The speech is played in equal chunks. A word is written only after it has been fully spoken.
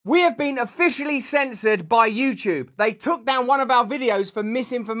We have been officially censored by YouTube. They took down one of our videos for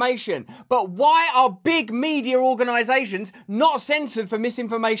misinformation. But why are big media organizations not censored for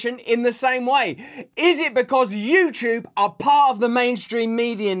misinformation in the same way? Is it because YouTube are part of the mainstream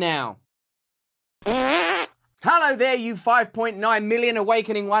media now? Hello there, you 5.9 million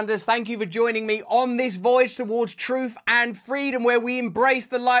awakening wonders. Thank you for joining me on this voyage towards truth and freedom, where we embrace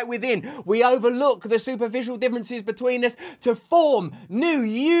the light within. We overlook the superficial differences between us to form new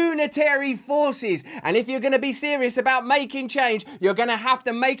unitary forces. And if you're going to be serious about making change, you're going to have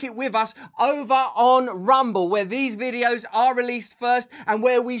to make it with us over on Rumble, where these videos are released first and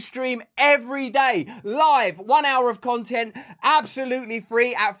where we stream every day, live, 1 hour of content, absolutely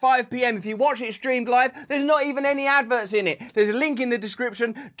free at 5 p.m. If you watch it streamed live, there's not even any adverts in it. There's a link in the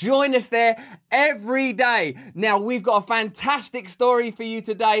description. Join us there every day. Now, we've got a fantastic story for you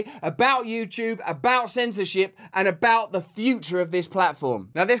today about YouTube, about censorship, and about the future of this platform.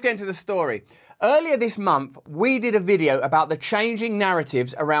 Now, let's get into the story. Earlier this month, we did a video about the changing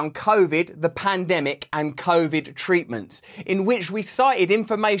narratives around COVID, the pandemic, and COVID treatments, in which we cited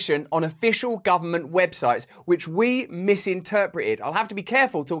information on official government websites, which we misinterpreted. I'll have to be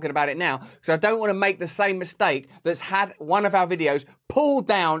careful talking about it now, because I don't want to make the same mistake that's had one of our videos pulled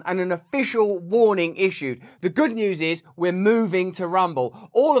down and an official warning issued. The good news is we're moving to Rumble.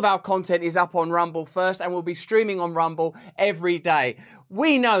 All of our content is up on Rumble first, and we'll be streaming on Rumble every day.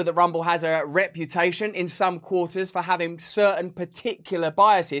 We know that Rumble has a reputation in some quarters for having certain particular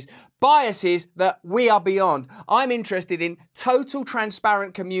biases that we are beyond. I'm interested in total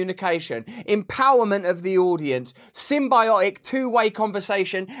transparent communication, empowerment of the audience, symbiotic two-way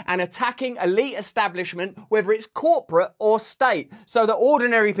conversation, and attacking elite establishment, whether it's corporate or state, so that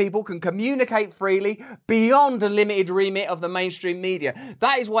ordinary people can communicate freely beyond the limited remit of the mainstream media.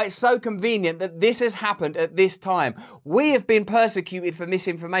 That is why it's so convenient that this has happened at this time. We have been persecuted for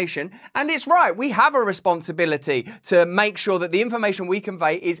misinformation, and it's right. We have a responsibility to make sure that the information we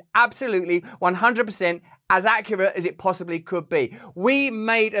convey is absolutely 100% as accurate as it possibly could be. We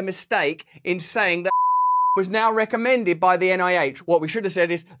made a mistake in saying that was now recommended by the NIH. What we should have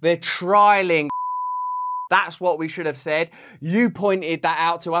said is they're trialing. That's what we should have said. You pointed that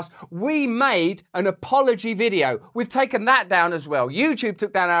out to us. We made an apology video. We've taken that down as well. YouTube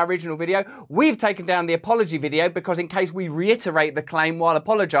took down our original video. We've taken down the apology video because in case we reiterate the claim while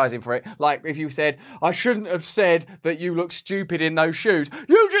apologizing for it, like if you said, I shouldn't have said that you look stupid in those shoes.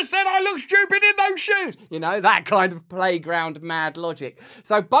 You just said I look stupid in those shoes. You know, that kind of playground mad logic.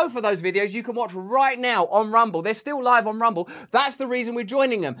 So both of those videos you can watch right now on Rumble. They're still live on Rumble. That's the reason we're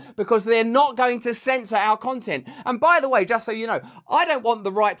joining them, because they're not going to censor our content. And by the way, just so you know, I don't want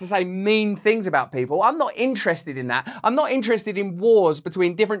the right to say mean things about people. I'm not interested in that. I'm not interested in wars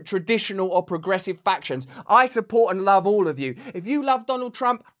between different traditional or progressive factions. I support and love all of you. If you love Donald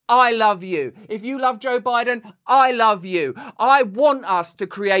Trump, I love you. If you love Joe Biden, I love you. I want us to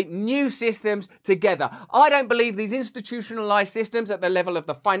create new systems together. I don't believe these institutionalized systems at the level of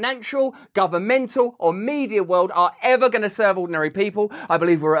the financial, governmental, or media world are ever going to serve ordinary people. I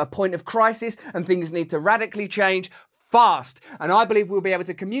believe we're at a point of crisis and things need to radically change fast. And I believe we'll be able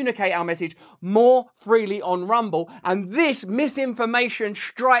to communicate our message more freely on Rumble. And this misinformation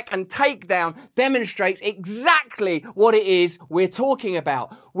strike and takedown demonstrates exactly what it is we're talking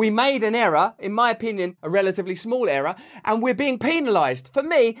about. We made an error, in my opinion, a relatively small error, and we're being penalized. For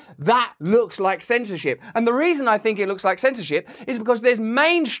me, that looks like censorship. And the reason I think it looks like censorship is because there's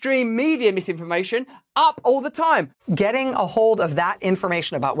mainstream media misinformation up all the time. Getting a hold of that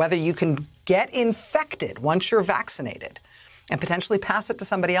information about whether you can get infected once you're vaccinated and potentially pass it to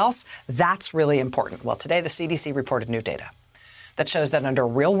somebody else, that's really important. Well, today the CDC reported new data that shows that under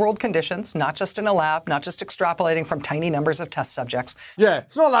real-world conditions, not just in a lab, not just extrapolating from tiny numbers of test subjects. Yeah,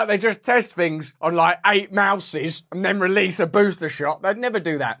 it's not like they just test things on like 8 mouses and then release a booster shot. They'd never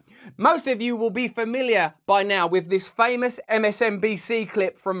do that. Most of you will be familiar by now with this famous MSNBC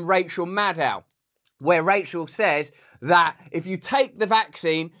clip from Rachel Maddow, where Rachel says that if you take the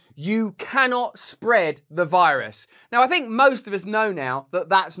vaccine, you cannot spread the virus. Now, I think most of us know now that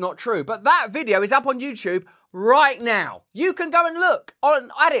that's not true, but that video is up on YouTube right now. You can go and look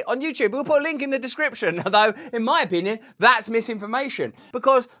at it on YouTube. We'll put a link in the description, although, in my opinion, that's misinformation.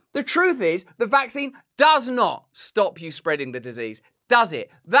 Because the truth is, the vaccine does not stop you spreading the disease. Does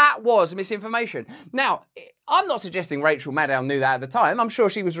it? That was misinformation. Now, I'm not suggesting Rachel Maddow knew that at the time. I'm sure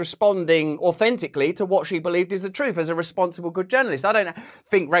she was responding authentically to what she believed is the truth as a responsible, good journalist. I don't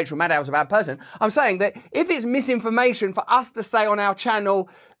think Rachel Maddow's a bad person. I'm saying that if it's misinformation for us to say on our channel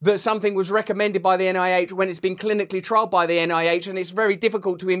that something was recommended by the NIH when it's been clinically trialled by the NIH, and it's very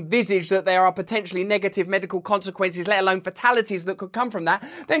difficult to envisage that there are potentially negative medical consequences, let alone fatalities that could come from that,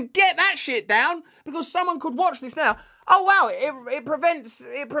 then get that shit down, because someone could watch this now. Oh wow, it prevents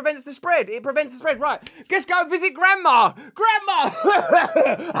the spread. It prevents the spread, right. Just go visit Grandma. Grandma!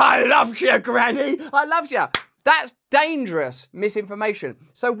 I loved you, Granny. I loved you. That's dangerous misinformation.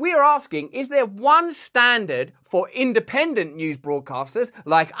 So we're asking, is there one standard for independent news broadcasters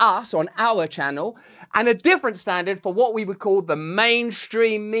like us on our channel and a different standard for what we would call the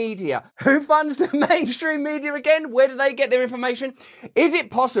mainstream media? Who funds the mainstream media again? Where do they get their information? Is it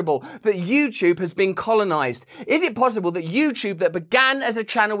possible that YouTube has been colonized? Is it possible that YouTube, that began as a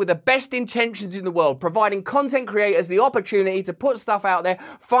channel with the best intentions in the world, providing content creators the opportunity to put stuff out there,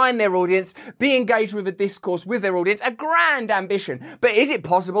 find their audience, be engaged with a discourse with their audience, a grand ambition. But is it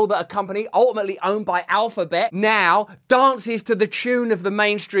possible that a company ultimately owned by Alphabet now dances to the tune of the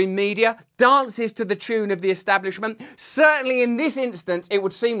mainstream media, dances to the tune of the establishment? Certainly in this instance, it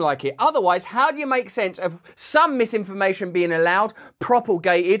would seem like it. Otherwise, how do you make sense of some misinformation being allowed,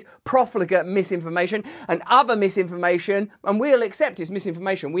 propagated, profligate misinformation, and other misinformation, and we'll accept it's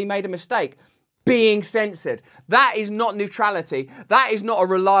misinformation, we made a mistake, being censored? That is not neutrality. That is not a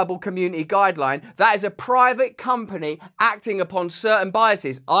reliable community guideline. That is a private company acting upon certain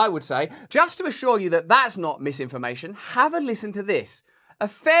biases, I would say. Just to assure you that that's not misinformation, have a listen to this. A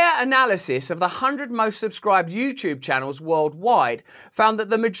fair analysis of the 100 most subscribed YouTube channels worldwide found that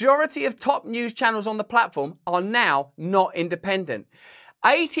the majority of top news channels on the platform are now not independent.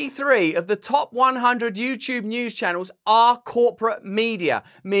 83 of the top 100 YouTube news channels are corporate media,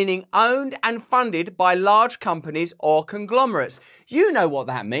 meaning owned and funded by large companies or conglomerates. You know what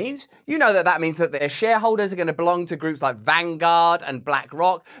that means. You know that that means that their shareholders are going to belong to groups like Vanguard and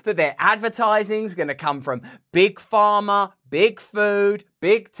BlackRock, that their advertising is going to come from Big Pharma, Big Food,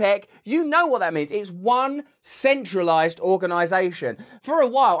 Big Tech. You know what that means. It's one centralized organization. For a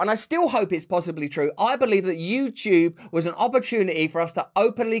while, and I still hope it's possibly true, I believe that YouTube was an opportunity for us to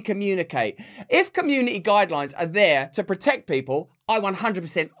openly communicate. If community guidelines are there to protect people, I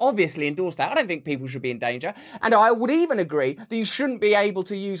 100% obviously endorse that. I don't think people should be in danger. And I would even agree that you shouldn't be able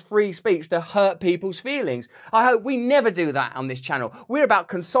to use free speech to hurt people's feelings. I hope we never do that on this channel. We're about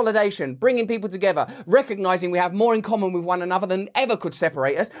consolidation, bringing people together, recognizing we have more in common with one another than ever could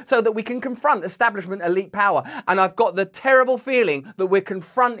separate us, so that we can confront establishment elite power. And I've got the terrible feeling that we're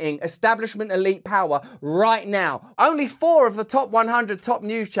confronting establishment elite power right now. Only 4 of the top 100 top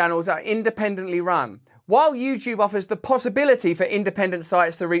news channels are independently run. While YouTube offers the possibility for independent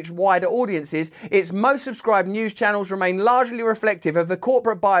sites to reach wider audiences, its most subscribed news channels remain largely reflective of the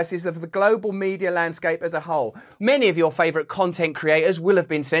corporate biases of the global media landscape as a whole. Many of your favourite content creators will have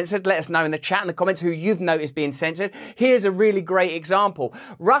been censored. Let us know in the chat and the comments who you've noticed being censored. Here's a really great example.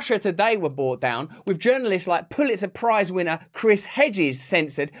 Russia Today were brought down, with journalists like Pulitzer Prize winner Chris Hedges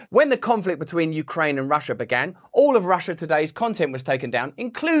censored. When the conflict between Ukraine and Russia began, all of Russia Today's content was taken down,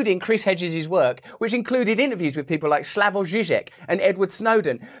 including Chris Hedges' work, which included interviews with people like Slavoj Žižek and Edward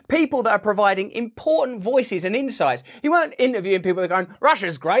Snowden, people that are providing important voices and insights. You weren't interviewing people that are going,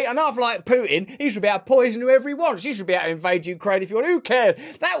 Russia's great, enough like Putin, he should be able to poison whoever he wants, you should be able to invade Ukraine if you want, who cares?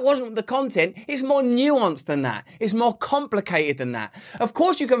 That wasn't the content. It's more nuanced than that. It's more complicated than that. Of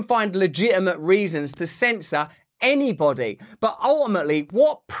course you can find legitimate reasons to censor anybody, but ultimately,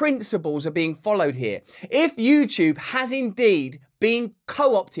 what principles are being followed here? If YouTube has indeed been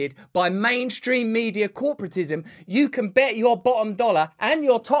co-opted by mainstream media corporatism, you can bet your bottom dollar and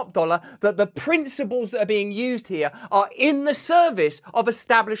your top dollar that the principles that are being used here are in the service of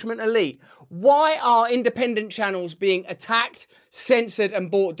establishment elite. Why are independent channels being attacked, censored and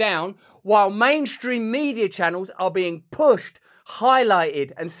brought down, while mainstream media channels are being pushed,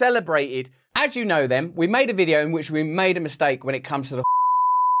 highlighted and celebrated? As you know then, we made a video in which we made a mistake when it comes to the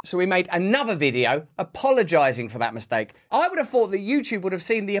so we made another video apologising for that mistake. I would have thought that YouTube would have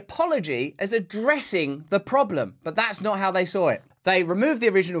seen the apology as addressing the problem, but that's not how they saw it. They removed the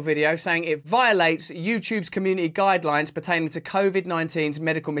original video saying it violates YouTube's community guidelines pertaining to COVID-19's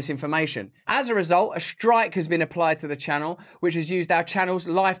medical misinformation. As a result, a strike has been applied to the channel, which has used our channel's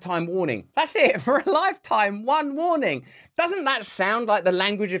lifetime warning. That's it, for a lifetime, one warning. Doesn't that sound like the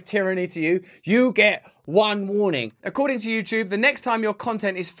language of tyranny to you? You get one warning. According to YouTube, the next time your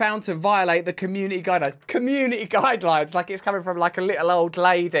content is found to violate the community guidelines, like it's coming from like a little old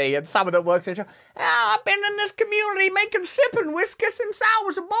lady and someone that works in a I've been in this community making sipping whiskey since I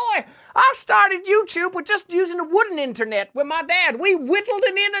was a boy. I started YouTube with just using a wooden internet with my dad. We whittled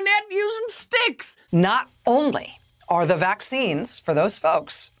an internet using sticks. Not only are the vaccines for those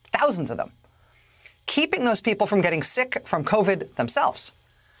folks, thousands of them, keeping those people from getting sick from COVID themselves,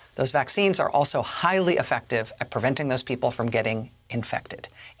 those vaccines are also highly effective at preventing those people from getting infected,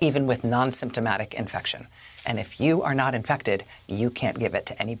 even with non-symptomatic infection. And if you are not infected, you can't give it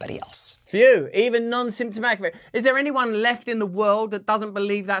to anybody else. Phew, even non-symptomatic. Is there anyone left in the world that doesn't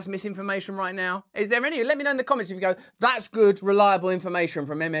believe that's misinformation right now? Is there any? Let me know in the comments if you go, that's good, reliable information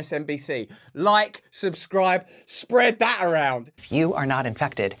from MSNBC. Like, subscribe, spread that around. If you are not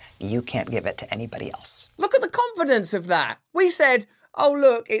infected, you can't give it to anybody else. Look at the confidence of that. We said, oh,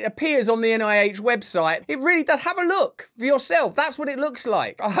 look, it appears on the NIH website. It really does. Have a look for yourself. That's what it looks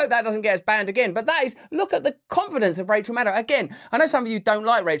like. I hope that doesn't get us banned again. But that is, look at the confidence of Rachel Maddow. Again, I know some of you don't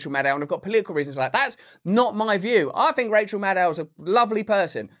like Rachel Maddow and have got political reasons for that. That's not my view. I think Rachel Maddow is a lovely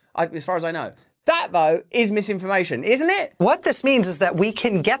person, as far as I know. That, though, is misinformation, isn't it? What this means is that we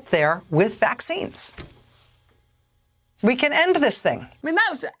can get there with vaccines. We can end this thing. I mean,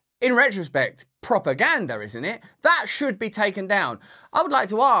 that's, in retrospect, propaganda, isn't it? That should be taken down. I would like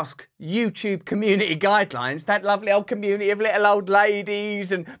to ask YouTube community guidelines, that lovely old community of little old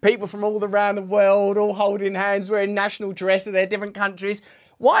ladies and people from all around the world, all holding hands, wearing national dress of their different countries.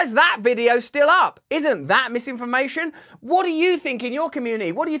 Why is that video still up? Isn't that misinformation? What do you think in your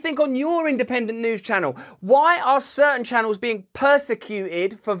community? What do you think on your independent news channel? Why are certain channels being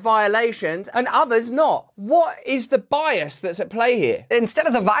persecuted for violations and others not? What is the bias that's at play here? Instead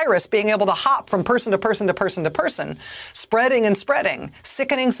of the virus being able to hop from person to person to person to person, spreading and spreading,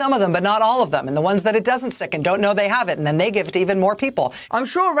 sickening some of them but not all of them, and the ones that it doesn't sicken don't know they have it, and then they give it to even more people. I'm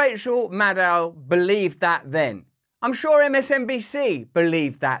sure Rachel Maddow believed that then. I'm sure MSNBC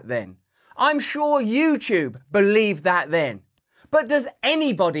believed that then. I'm sure YouTube believed that then. But does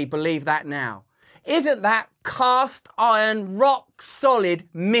anybody believe that now? Isn't that cast iron, rock solid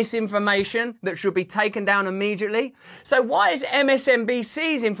misinformation that should be taken down immediately? So why is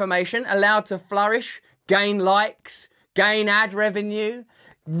MSNBC's information allowed to flourish, gain likes, gain ad revenue,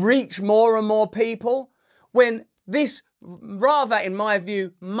 reach more and more people, when this rather, in my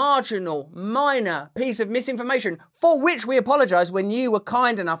view, marginal, minor piece of misinformation, for which we apologise when you were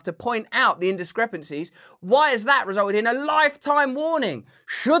kind enough to point out the indiscrepancies, why has that resulted in a lifetime warning?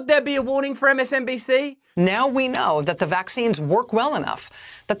 Should there be a warning for MSNBC? Now we know that the vaccines work well enough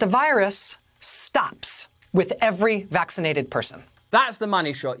that the virus stops with every vaccinated person. That's the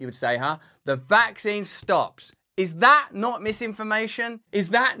money shot, you would say, huh? The vaccine stops. Is that not misinformation? Is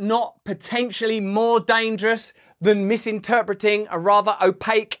that not potentially more dangerous than misinterpreting a rather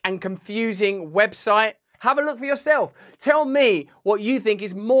opaque and confusing website? Have a look for yourself. Tell me what you think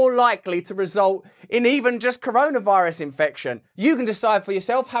is more likely to result in even just coronavirus infection. You can decide for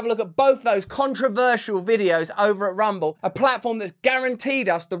yourself. Have a look at both those controversial videos over at Rumble, a platform that's guaranteed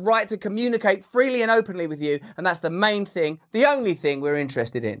us the right to communicate freely and openly with you. And that's the main thing, the only thing we're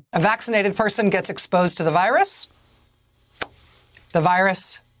interested in. A vaccinated person gets exposed to the virus. The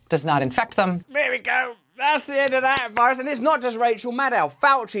virus does not infect them. There we go. That's the end of that virus. And it's not just Rachel Maddow.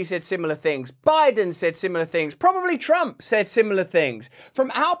 Fauci said similar things. Biden said similar things. Probably Trump said similar things. From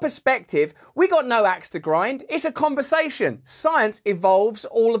our perspective, we got no axe to grind. It's a conversation. Science evolves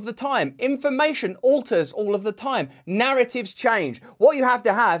all of the time. Information alters all of the time. Narratives change. What you have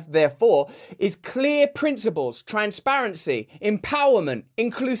to have, therefore, is clear principles, transparency, empowerment,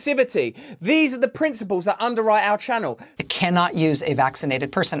 inclusivity. These are the principles that underwrite our channel. You cannot use a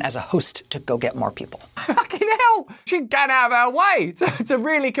vaccinated person as a host to go get more people. Fucking hell! She'd get out of our way to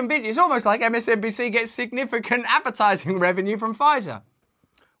really convince you. It's almost like MSNBC gets significant advertising revenue from Pfizer.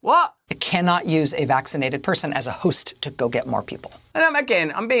 What? You cannot use a vaccinated person as a host to go get more people. And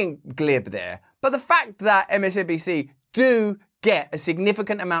again, I'm being glib there. But the fact that MSNBC do get a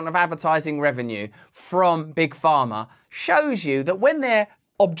significant amount of advertising revenue from Big Pharma shows you that when they're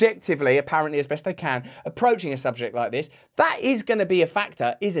objectively, apparently as best they can, approaching a subject like this, that is going to be a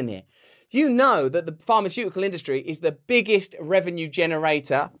factor, isn't it? You know that the pharmaceutical industry is the biggest revenue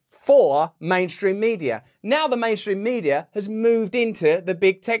generator for mainstream media. Now the mainstream media has moved into the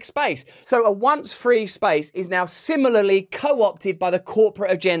big tech space. So a once free space is now similarly co-opted by the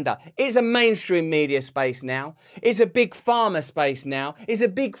corporate agenda. It's a mainstream media space now. It's a big pharma space now. It's a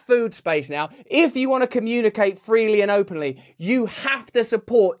big food space now. If you want to communicate freely and openly, you have to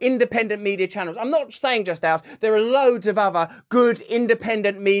support independent media channels. I'm not saying just ours. There are loads of other good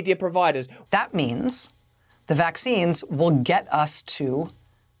independent media providers. That means the vaccines will get us to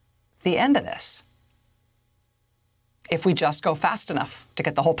the end of this if we just go fast enough to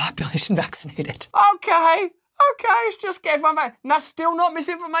get the whole population vaccinated. Okay, it's just get everyone back. That's still not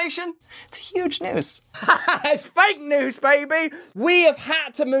misinformation. It's huge news. It's fake news, baby. We have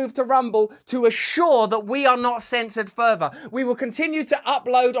had to move to Rumble to assure that we are not censored further. We will continue to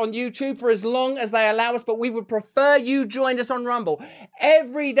upload on YouTube for as long as they allow us, but we would prefer you join us on Rumble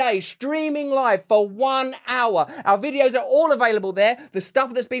every day, streaming live for 1 hour. Our videos are all available there. The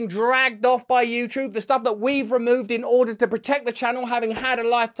stuff that's been dragged off by YouTube, the stuff that we've removed in order to protect the channel, having had a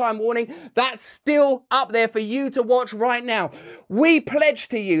lifetime warning, that's still up there for you to watch right now. We pledge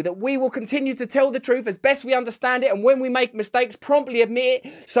to you that we will continue to tell the truth as best we understand it, and when we make mistakes, promptly admit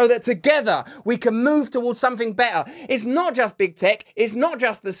it, so that together we can move towards something better. It's not just big tech, it's not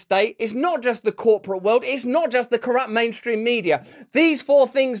just the state, it's not just the corporate world, it's not just the corrupt mainstream media. These four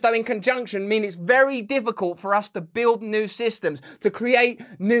things, though, in conjunction mean it's very difficult for us to build new systems, to create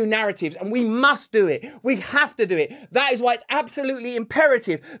new narratives, and we must do it. We have to do it. That is why it's absolutely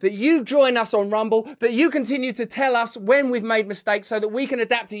imperative that you join us on Rumble, that you continue to tell us when we've made mistakes so that we can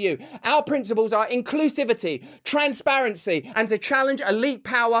adapt to you. Our principles are inclusivity, transparency, and to challenge elite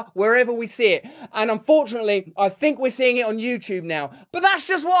power wherever we see it. And unfortunately, I think we're seeing it on YouTube now. But that's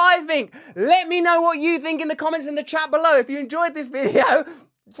just what I think. Let me know what you think in the comments in the chat below. If you enjoyed this video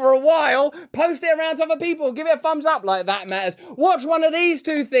for a while, post it around to other people. Give it a thumbs up, like that matters. Watch one of these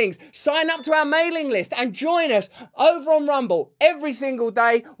two things. Sign up to our mailing list and join us over on Rumble every single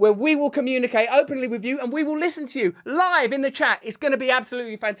day, where we will communicate openly with you and we will listen to you live in the chat. It's going to be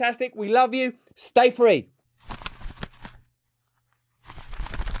absolutely fantastic. We love you. Stay free.